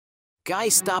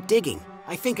Guys, stop digging.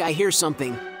 I think I hear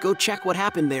something. Go check what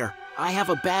happened there. I have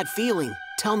a bad feeling.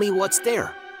 Tell me what's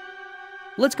there.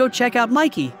 Let's go check out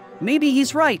Mikey. Maybe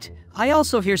he's right. I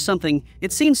also hear something.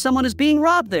 It seems someone is being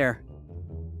robbed there.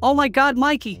 Oh my God,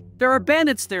 Mikey, there are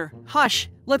bandits there. Hush,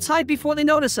 let's hide before they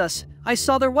notice us. I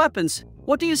saw their weapons.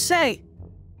 What do you say?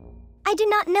 I do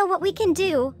not know what we can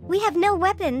do. We have no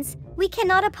weapons. We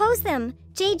cannot oppose them.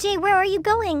 JJ, where are you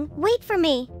going? Wait for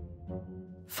me.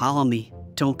 Follow me.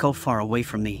 Don't go far away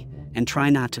from me. And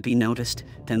try not to be noticed.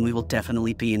 Then we will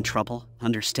definitely be in trouble.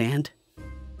 Understand?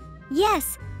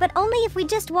 Yes, but only if we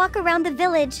just walk around the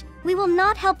village. We will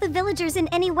not help the villagers in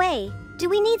any way. Do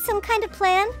we need some kind of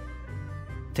plan?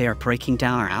 They are breaking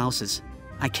down our houses.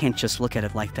 I can't just look at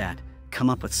it like that.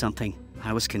 Come up with something.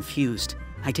 I was confused.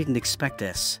 I didn't expect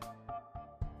this.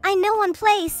 I know one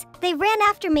place. They ran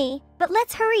after me, but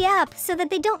let's hurry up so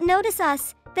that they don't notice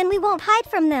us. Then we won't hide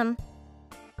from them.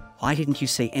 Why didn't you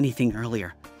say anything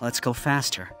earlier? Let's go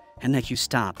faster. And that you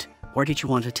stopped. Where did you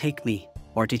want to take me?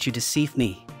 Or did you deceive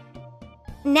me?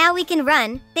 Now we can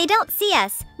run. They don't see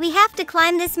us. We have to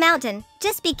climb this mountain.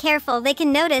 Just be careful, they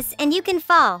can notice and you can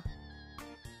fall.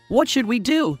 What should we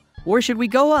do? Where should we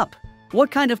go up?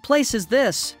 What kind of place is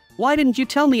this? Why didn't you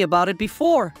tell me about it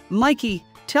before? Mikey,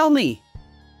 tell me.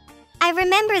 I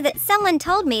remember that someone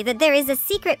told me that there is a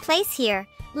secret place here.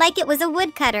 Like it was a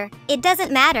woodcutter. It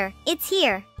doesn't matter. It's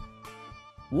here.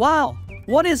 Wow,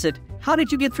 what is it? How did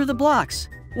you get through the blocks?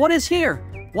 What is here?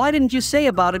 Why didn't you say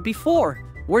about it before?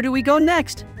 Where do we go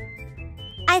next?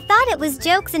 I thought it was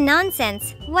jokes and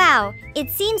nonsense. Wow,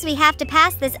 it seems we have to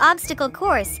pass this obstacle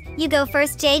course. You go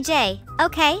first, JJ,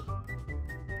 okay?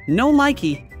 No,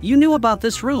 Mikey, you knew about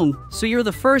this room, so you're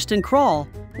the first and crawl.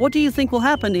 What do you think will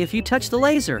happen if you touch the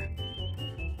laser?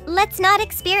 Let's not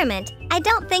experiment. I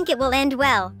don't think it will end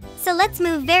well. So let's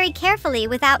move very carefully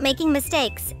without making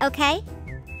mistakes, okay?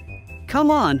 Come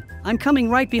on, I'm coming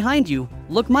right behind you.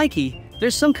 Look, Mikey,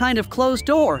 there's some kind of closed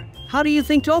door. How do you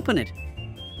think to open it?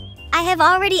 I have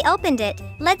already opened it.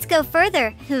 Let's go further.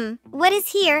 What is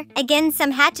here? Again,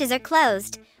 some hatches are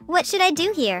closed. What should I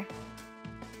do here?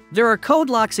 There are code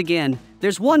locks again.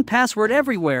 There's one password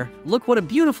everywhere. Look what a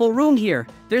beautiful room here.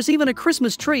 There's even a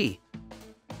Christmas tree.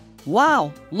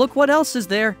 Wow, look what else is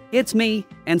there. It's me,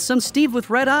 and some Steve with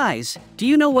red eyes. Do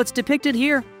you know what's depicted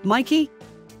here, Mikey?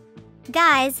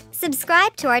 Guys,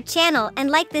 subscribe to our channel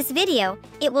and like this video.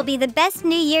 It will be the best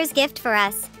New Year's gift for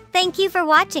us. Thank you for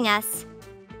watching us.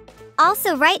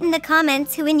 Also write in the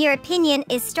comments who in your opinion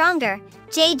is stronger,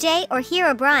 JJ or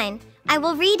Herobrine. I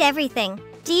will read everything.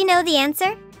 Do you know the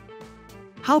answer?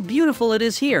 How beautiful it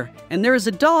is here, and there is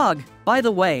a dog, by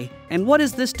the way. And what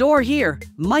is this door here?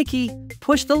 Mikey,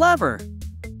 push the lever.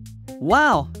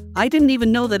 Wow, I didn't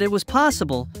even know that it was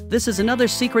possible. This is another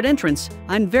secret entrance.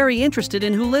 I'm very interested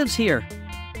in who lives here.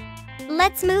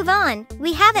 Let's move on.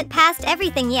 We haven't passed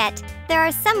everything yet. There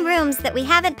are some rooms that we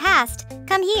haven't passed.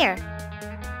 Come here.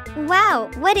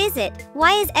 Wow, what is it?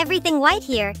 Why is everything white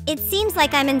here? It seems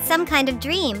like I'm in some kind of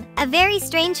dream. A very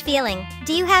strange feeling.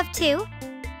 Do you have too?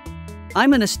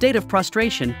 I'm in a state of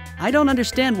prostration. I don't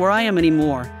understand where I am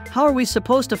anymore. How are we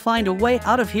supposed to find a way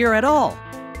out of here at all?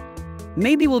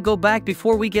 Maybe we'll go back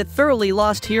before we get thoroughly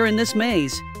lost here in this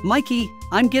maze. Mikey,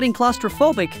 I'm getting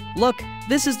claustrophobic. Look,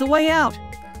 this is the way out.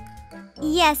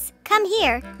 Yes, come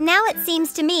here. Now it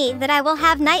seems to me that I will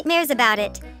have nightmares about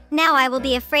it. Now I will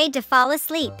be afraid to fall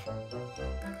asleep.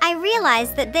 I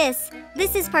realize that this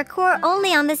is parkour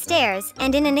only on the stairs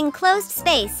and in an enclosed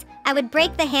space. I would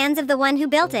break the hands of the one who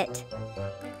built it.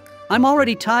 I'm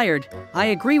already tired. I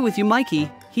agree with you, Mikey.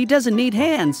 He doesn't need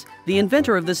hands. The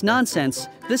inventor of this nonsense.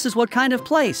 This is what kind of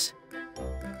place?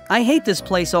 I hate this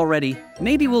place already.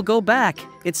 Maybe we'll go back.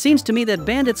 It seems to me that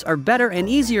bandits are better and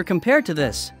easier compared to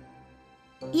this.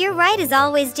 You're right as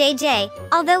always, JJ.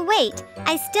 Although wait,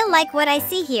 I still like what I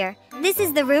see here. This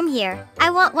is the room here. I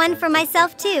want one for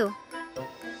myself too.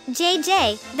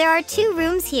 JJ, there are 2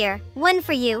 rooms here. One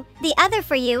for you, the other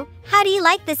for you. How do you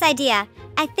like this idea?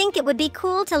 I think it would be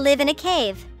cool to live in a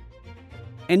cave.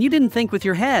 And you didn't think with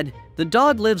your head. The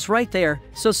dog lives right there,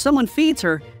 so someone feeds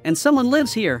her, and someone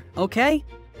lives here, okay?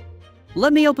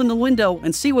 Let me open the window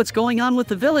and see what's going on with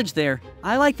the village there.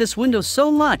 I like this window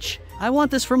so much. I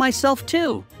want this for myself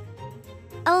too.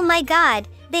 Oh my God,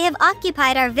 they have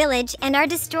occupied our village and are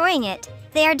destroying it.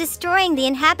 They are destroying the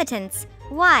inhabitants.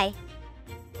 Why?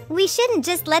 We shouldn't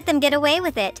just let them get away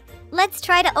with it. Let's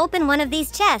try to open one of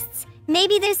these chests.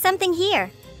 Maybe there's something here.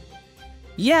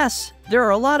 Yes, there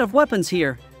are a lot of weapons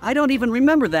here. I don't even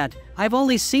remember that. I've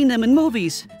only seen them in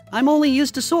movies. I'm only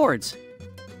used to swords.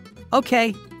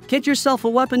 Okay, get yourself a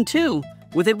weapon too.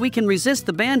 With it we can resist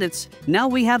the bandits. Now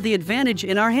we have the advantage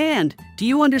in our hand. Do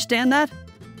you understand that?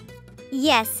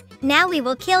 Yes, now we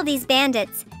will kill these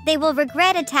bandits. They will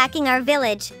regret attacking our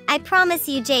village. I promise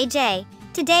you, JJ.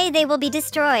 Today they will be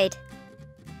destroyed.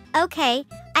 Okay,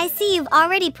 I see you've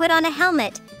already put on a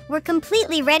helmet. We're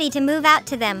completely ready to move out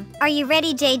to them. Are you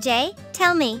ready, JJ?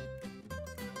 Tell me.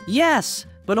 Yes,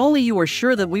 but only you are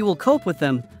sure that we will cope with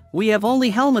them. We have only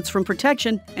helmets from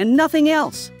protection and nothing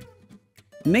else.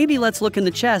 Maybe let's look in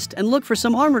the chest and look for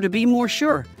some armor to be more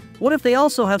sure. What if they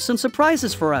also have some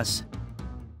surprises for us?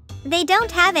 They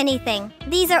don't have anything.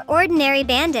 These are ordinary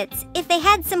bandits. If they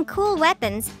had some cool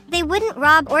weapons, they wouldn't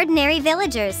rob ordinary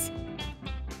villagers.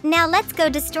 Now let's go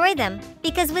destroy them,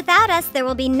 because without us there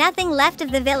will be nothing left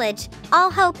of the village. All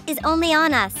hope is only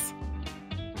on us.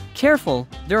 Careful,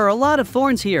 there are a lot of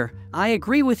thorns here. I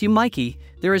agree with you, Mikey.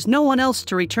 There is no one else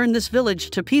to return this village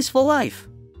to peaceful life.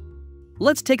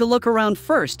 Let's take a look around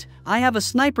first. I have a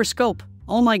sniper scope.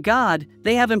 Oh my god,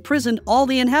 they have imprisoned all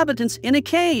the inhabitants in a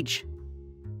cage.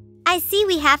 I see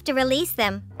we have to release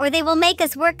them, or they will make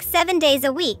us work 7 days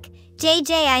a week.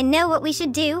 JJ, I know what we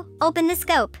should do. Open the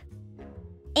scope.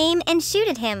 Aim and shoot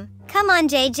at him. Come on,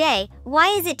 JJ. Why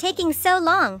is it taking so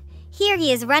long? Here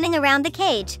he is running around the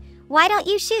cage. Why don't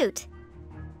you shoot?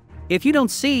 If you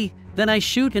don't see, then I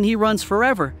shoot and he runs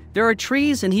forever. There are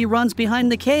trees and he runs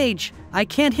behind the cage. I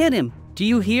can't hit him. Do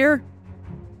you hear?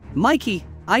 Mikey,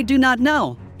 I do not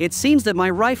know. It seems that my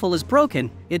rifle is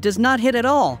broken. It does not hit at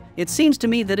all. It seems to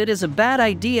me that it is a bad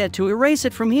idea to erase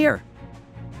it from here.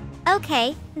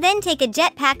 Okay, then take a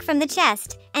jetpack from the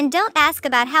chest, and don't ask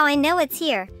about how I know it's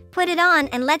here. Put it on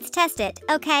and let's test it,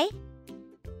 okay?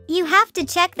 You have to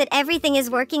check that everything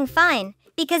is working fine,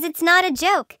 because it's not a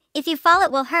joke. If you fall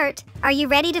it will hurt. Are you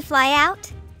ready to fly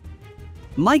out?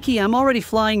 Mikey, I'm already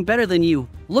flying better than you.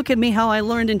 Look at me how I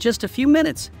learned in just a few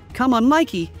minutes. Come on,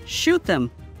 Mikey, shoot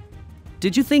them.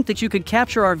 Did you think that you could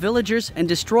capture our villagers and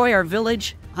destroy our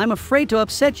village? I'm afraid to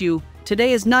upset you.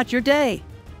 Today is not your day.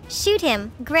 Shoot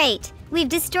him. Great. We've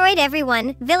destroyed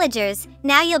everyone, villagers.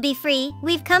 Now you'll be free.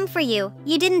 We've come for you.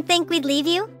 You didn't think we'd leave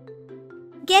you?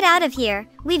 Get out of here.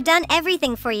 We've done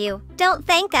everything for you. Don't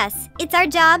thank us. It's our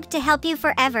job to help you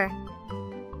forever.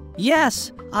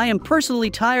 Yes, I am personally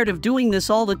tired of doing this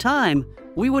all the time.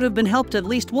 We would have been helped at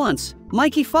least once.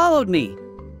 Mikey followed me.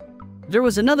 There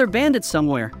was another bandit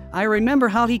somewhere. I remember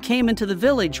how he came into the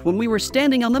village when we were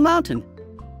standing on the mountain.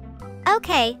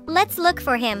 Okay, let's look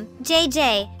for him.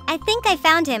 JJ, I think I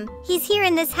found him. He's here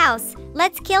in this house.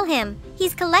 Let's kill him.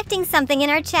 He's collecting something in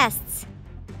our chests.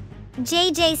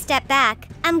 JJ, step back.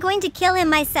 I'm going to kill him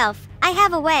myself. I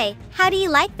have a way. How do you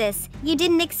like this? You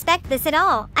didn't expect this at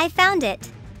all. I found it.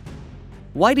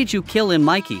 Why did you kill him,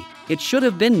 Mikey? It should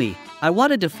have been me. I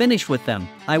wanted to finish with them.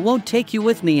 I won't take you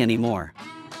with me anymore.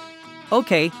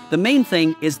 Okay, the main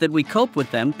thing is that we cope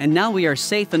with them and now we are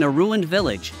safe in a ruined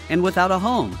village and without a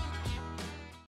home.